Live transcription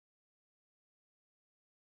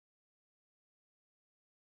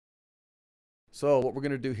So what we're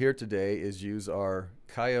going to do here today is use our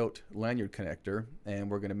Coyote lanyard connector, and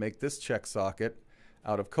we're going to make this check socket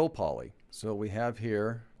out of Copoly. So we have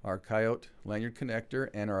here our Coyote lanyard connector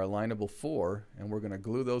and our alignable 4, and we're going to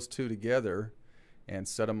glue those two together and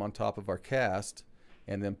set them on top of our cast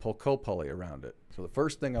and then pull Copoly around it. So the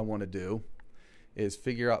first thing I want to do is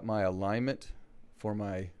figure out my alignment for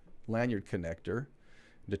my lanyard connector,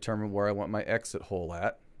 determine where I want my exit hole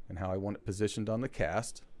at and how I want it positioned on the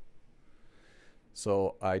cast.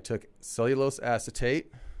 So I took cellulose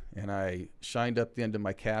acetate and I shined up the end of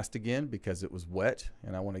my cast again because it was wet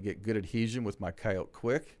and I want to get good adhesion with my Coyote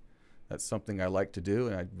Quick. That's something I like to do,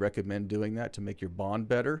 and I'd recommend doing that to make your bond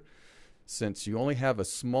better, since you only have a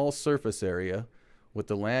small surface area with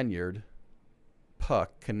the lanyard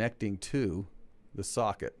puck connecting to the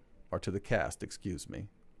socket, or to the cast, excuse me.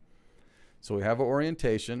 So we have our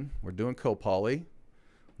orientation. We're doing Copoly.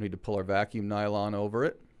 We need to pull our vacuum nylon over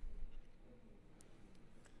it.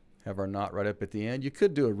 Have our knot right up at the end. You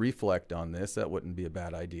could do a reflect on this. That wouldn't be a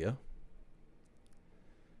bad idea.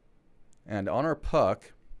 And on our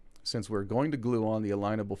puck, since we're going to glue on the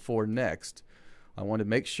alignable 4 next, I want to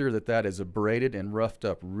make sure that that is abraded and roughed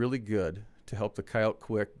up really good to help the Coyote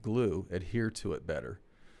Quick glue adhere to it better.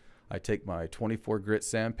 I take my 24 grit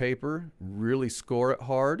sandpaper, really score it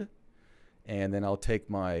hard, and then I'll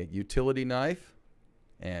take my utility knife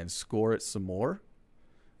and score it some more.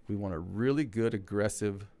 We want a really good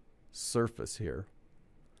aggressive surface here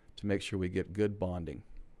to make sure we get good bonding.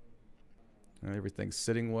 And everything's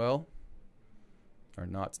sitting well. Our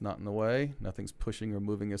knot's not in the way. Nothing's pushing or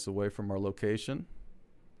moving us away from our location.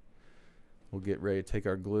 We'll get ready to take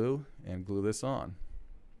our glue and glue this on.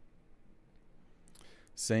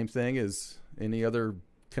 Same thing as any other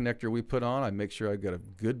connector we put on. I make sure I've got a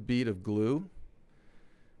good bead of glue.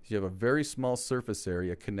 You have a very small surface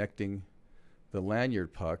area connecting the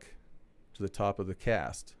lanyard puck to the top of the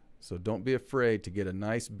cast. So don't be afraid to get a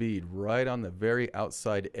nice bead right on the very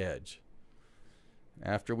outside edge.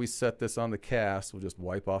 After we set this on the cast, we'll just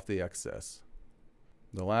wipe off the excess.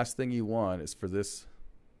 The last thing you want is for this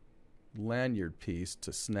lanyard piece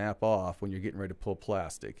to snap off when you're getting ready to pull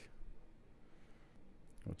plastic.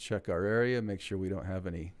 We'll check our area, make sure we don't have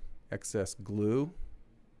any excess glue.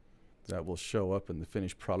 That will show up in the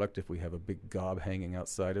finished product if we have a big gob hanging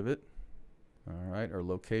outside of it. All right, our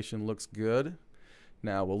location looks good.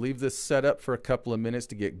 Now we'll leave this set up for a couple of minutes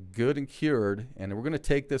to get good and cured, and we're going to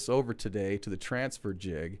take this over today to the transfer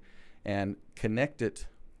jig and connect it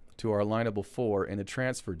to our alignable 4 in a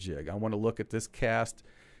transfer jig. I want to look at this cast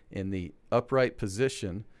in the upright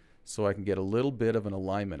position so I can get a little bit of an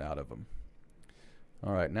alignment out of them.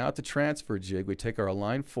 All right, now at the transfer jig, we take our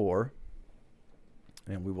align 4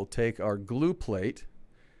 and we will take our glue plate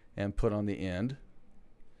and put on the end.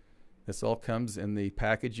 This all comes in the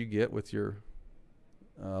package you get with your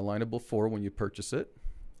alignable 4 when you purchase it.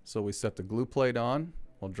 So we set the glue plate on.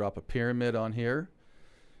 We'll drop a pyramid on here.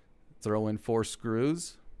 Throw in 4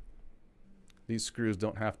 screws. These screws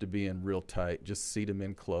don't have to be in real tight. Just seat them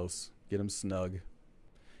in close. Get them snug.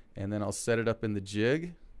 And then I'll set it up in the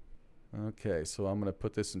jig. Okay, so I'm going to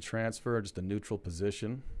put this in transfer, just a neutral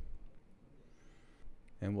position.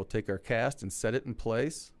 And we'll take our cast and set it in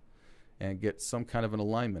place and get some kind of an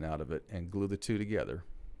alignment out of it and glue the two together.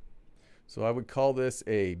 So I would call this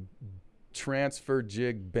a transfer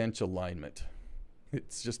jig bench alignment.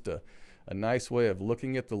 It's just a nice way of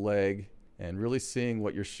looking at the leg and really seeing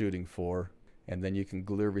what you're shooting for, and then you can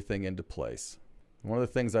glue everything into place. One of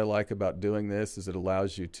the things I like about doing this is it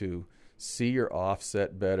allows you to see your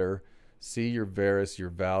offset better, see your varus,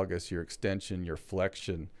 your valgus, your extension, your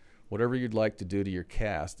flexion, whatever you'd like to do to your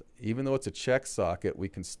cast. Even though it's a check socket, we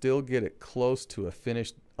can still get it close to a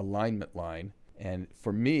finished alignment line. And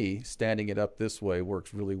for me, standing it up this way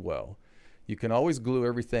works really well. You can always glue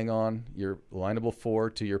everything on your alignable 4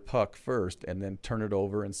 to your puck first and then turn it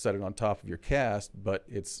over and set it on top of your cast, but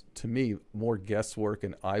it's, to me, more guesswork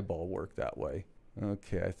and eyeball work that way.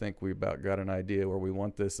 Okay, I think we about got an idea where we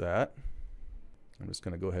want this at. I'm just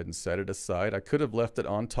going to go ahead and set it aside. I could have left it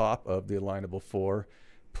on top of the alignable 4,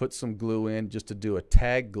 put some glue in just to do a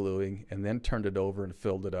tag gluing, and then turned it over and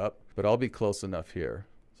filled it up, but I'll be close enough here.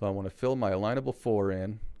 So I want to fill my alignable 4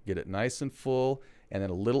 in, get it nice and full, and then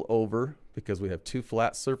a little over because we have 2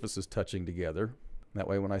 flat surfaces touching together. That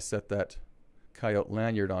way when I set that Coyote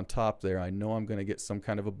lanyard on top there, I know I'm going to get some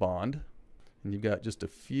kind of a bond. And you've got just a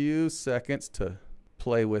few seconds to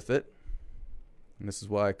play with it. And this is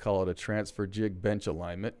why I call it a transfer jig bench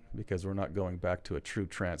alignment, because we're not going back to a true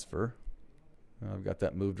transfer. I've got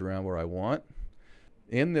that moved around where I want.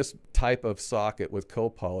 In this type of socket with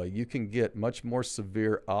Copoly, you can get much more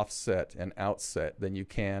severe offset and outset than you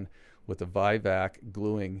can with a Vivac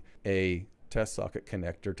gluing a test socket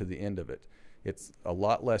connector to the end of it. It's a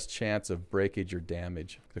lot less chance of breakage or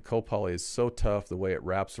damage. The Copoly is so tough, the way it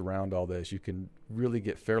wraps around all this, you can really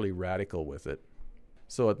get fairly radical with it.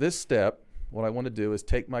 So at this step, what I want to do is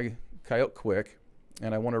take my Coyote Quick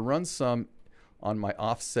and I want to run some on my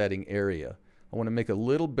offsetting area. I want to make a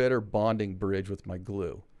little better bonding bridge with my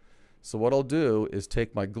glue. So what I'll do is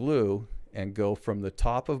take my glue and go from the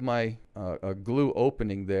top of my glue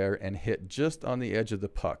opening there and hit just on the edge of the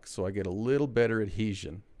puck so I get a little better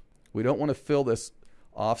adhesion. We don't want to fill this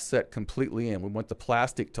offset completely in. We want the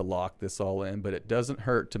plastic to lock this all in, but it doesn't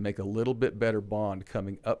hurt to make a little bit better bond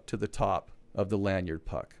coming up to the top of the lanyard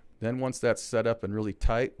puck. Then once that's set up and really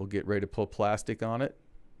tight, we'll get ready to pull plastic on it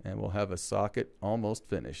and we'll have a socket almost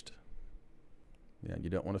finished. Yeah, you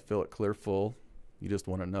don't want to fill it clear full. You just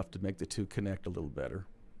want enough to make the two connect a little better.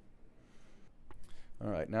 All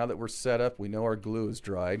right, now that we're set up, we know our glue is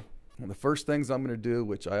dried. And the first things I'm going to do,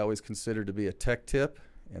 which I always consider to be a tech tip,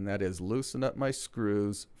 and that is loosen up my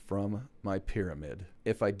screws from my pyramid.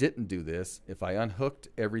 If I didn't do this, if I unhooked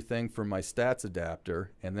everything from my stats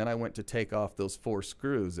adapter and then I went to take off those 4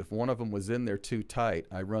 screws, if one of them was in there too tight,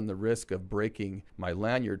 I run the risk of breaking my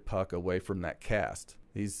lanyard puck away from that cast.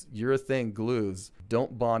 These urethane glues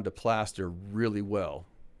don't bond to plaster really well.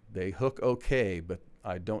 They hook okay, but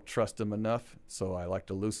I don't trust them enough, so I like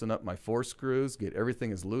to loosen up my 4 screws, get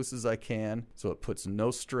everything as loose as I can so it puts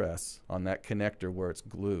no stress on that connector where it's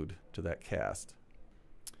glued to that cast.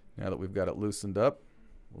 Now that we've got it loosened up,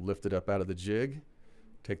 we'll lift it up out of the jig,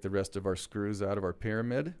 take the rest of our screws out of our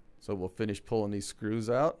pyramid. So we'll finish pulling these screws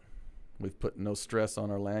out. We've put no stress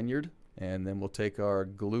on our lanyard, and then we'll take our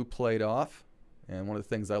glue plate off. And one of the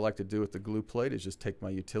things I like to do with the glue plate is just take my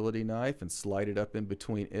utility knife and slide it up in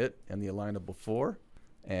between it and the alignable 4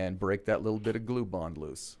 and break that little bit of glue bond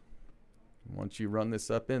loose. Once you run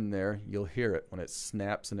this up in there, you'll hear it when it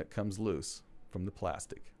snaps and it comes loose from the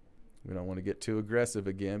plastic. We don't want to get too aggressive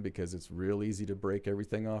again because it's real easy to break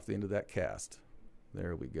everything off the end of that cast.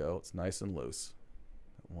 There we go. It's nice and loose.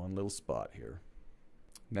 One little spot here.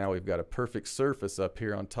 Now we've got a perfect surface up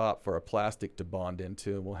here on top for our plastic to bond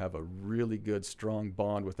into, and we'll have a really good strong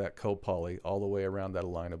bond with that Copoly all the way around that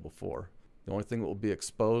alignable 4. The only thing that will be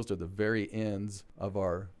exposed are the very ends of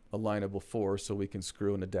our alignable 4 so we can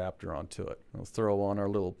screw an adapter onto it. We'll throw on our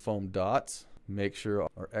little foam dots. Make sure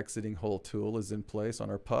our exiting hole tool is in place on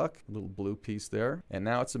our puck, a little blue piece there. And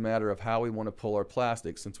now it's a matter of how we want to pull our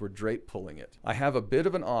plastic since we're drape pulling it. I have a bit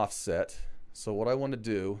of an offset, so what I want to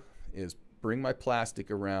do is bring my plastic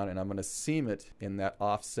around and I'm going to seam it in that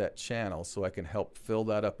offset channel so I can help fill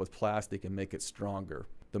that up with plastic and make it stronger.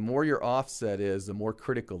 The more your offset is, the more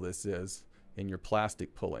critical this is in your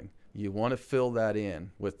plastic pulling. You want to fill that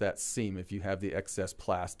in with that seam if you have the excess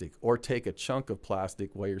plastic, or take a chunk of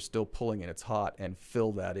plastic while you're still pulling and it's hot and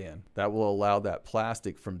fill that in. That will allow that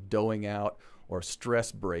plastic from douging out or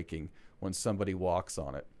stress breaking when somebody walks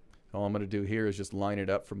on it. All I'm going to do here is just line it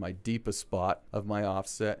up from my deepest spot of my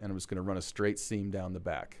offset, and I'm just going to run a straight seam down the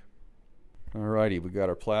back. Alrighty, we've got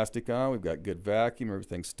our plastic on, we've got good vacuum,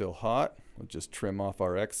 everything's still hot. We'll just trim off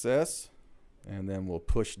our excess, and then we'll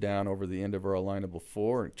push down over the end of our alignable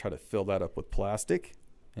 4 and try to fill that up with plastic.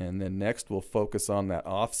 And then next we'll focus on that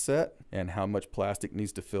offset and how much plastic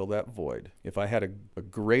needs to fill that void. If I had a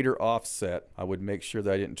greater offset, I would make sure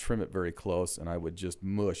that I didn't trim it very close, and I would just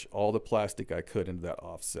mush all the plastic I could into that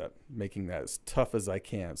offset, making that as tough as I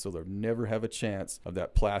can so they'll never have a chance of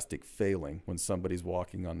that plastic failing when somebody's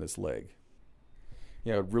walking on this leg.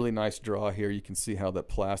 Yeah, a really nice draw here. You can see how that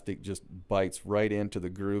plastic just bites right into the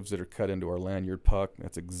grooves that are cut into our lanyard puck.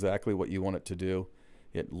 That's exactly what you want it to do.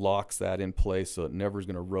 It locks that in place so it never is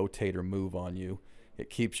going to rotate or move on you. It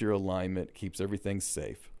keeps your alignment, keeps everything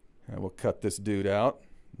safe. And we'll cut this dude out,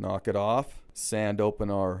 knock it off, sand open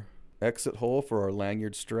our exit hole for our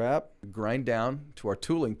lanyard strap, grind down to our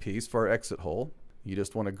tooling piece for our exit hole. You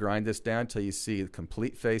just want to grind this down until you see the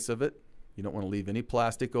complete face of it. You don't want to leave any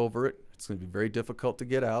plastic over it. It's going to be very difficult to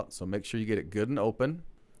get out, so make sure you get it good and open.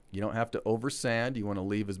 You don't have to over sand. You want to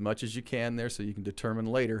leave as much as you can there so you can determine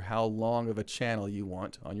later how long of a channel you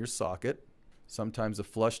want on your socket. Sometimes a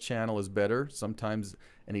flush channel is better. Sometimes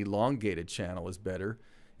an elongated channel is better.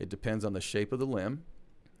 It depends on the shape of the limb.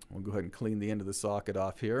 We'll go ahead and clean the end of the socket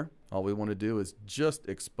off here. All we want to do is just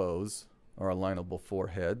expose our alignable 4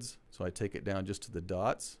 heads. So I take it down just to the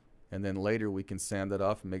dots, and then later we can sand that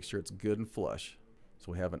off and make sure it's good and flush.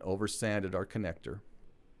 So we haven't over sanded our connector.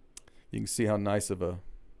 You can see how nice of a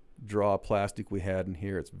draw of plastic we had in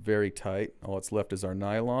here. It's very tight. All that's left is our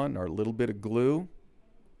nylon, our little bit of glue.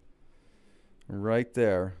 Right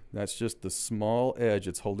there, that's just the small edge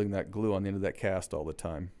that's holding that glue on the end of that cast all the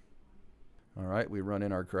time. All right, we run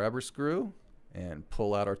in our grabber screw and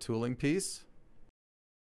pull out our tooling piece.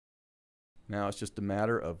 Now it's just a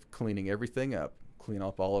matter of cleaning everything up. Clean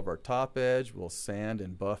up all of our top edge. We'll sand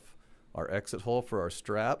and buff our exit hole for our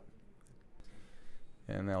strap.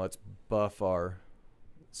 And now let's buff our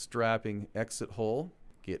strapping exit hole.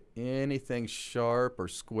 Get anything sharp or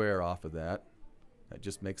square off of that. That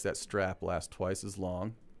just makes that strap last twice as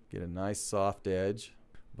long. Get a nice soft edge.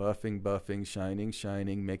 Buffing, buffing, shining,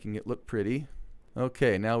 shining, making it look pretty.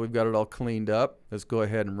 Okay, now we've got it all cleaned up. Let's go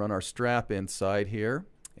ahead and run our strap inside here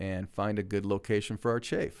and find a good location for our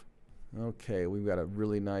chafe. Okay, we've got a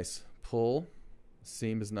really nice pull.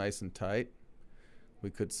 Seam is nice and tight. We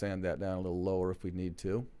could sand that down a little lower if we need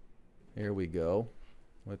to. Here we go.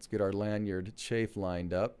 Let's get our lanyard chafe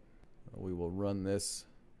lined up. We will run this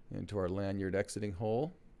into our lanyard exiting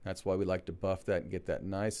hole. That's why we like to buff that and get that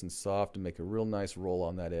nice and soft and make a real nice roll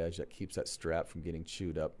on that edge that keeps that strap from getting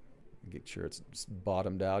chewed up. Get sure it's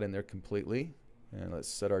bottomed out in there completely. And let's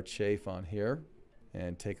set our chafe on here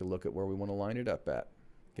and take a look at where we want to line it up at.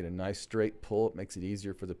 Get a nice straight pull. It makes it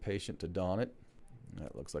easier for the patient to don it.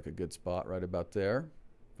 That looks like a good spot right about there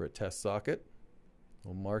for a test socket.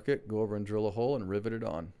 We'll mark it, go over and drill a hole and rivet it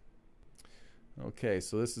on. Okay,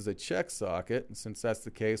 so this is a check socket, and since that's the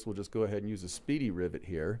case, we'll just go ahead and use a speedy rivet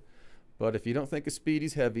here. But if you don't think a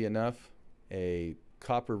speedy's heavy enough, a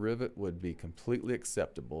copper rivet would be completely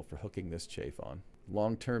acceptable for hooking this chafe on.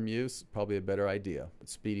 Long-term use, probably a better idea. But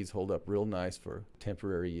speedies hold up real nice for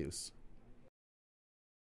temporary use.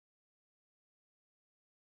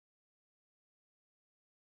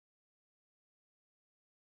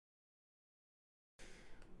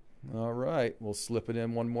 All right, we'll slip it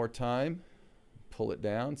in one more time, pull it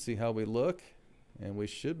down, see how we look, and we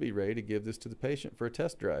should be ready to give this to the patient for a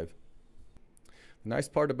test drive. The nice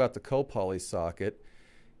part about the Copoly socket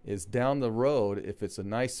is down the road, if it's a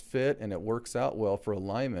nice fit and it works out well for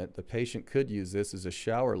alignment, the patient could use this as a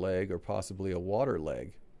shower leg or possibly a water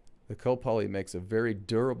leg. The Copoly makes a very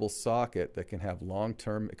durable socket that can have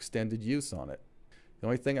long-term extended use on it. The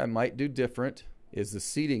only thing I might do different is the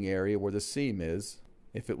seating area where the seam is.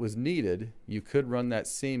 If it was needed, you could run that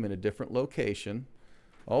seam in a different location.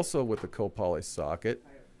 Also with the Copoly socket,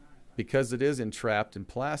 because it is entrapped in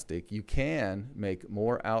plastic, you can make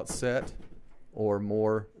more outset or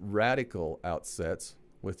more radical outsets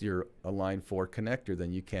with your Align 4 connector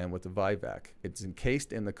than you can with the Vivac. It's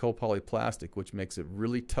encased in the Copoly plastic, which makes it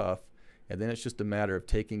really tough, and then it's just a matter of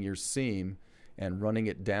taking your seam and running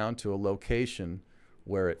it down to a location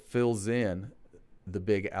where it fills in the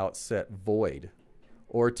big outset void,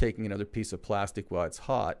 or taking another piece of plastic while it's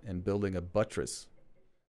hot and building a buttress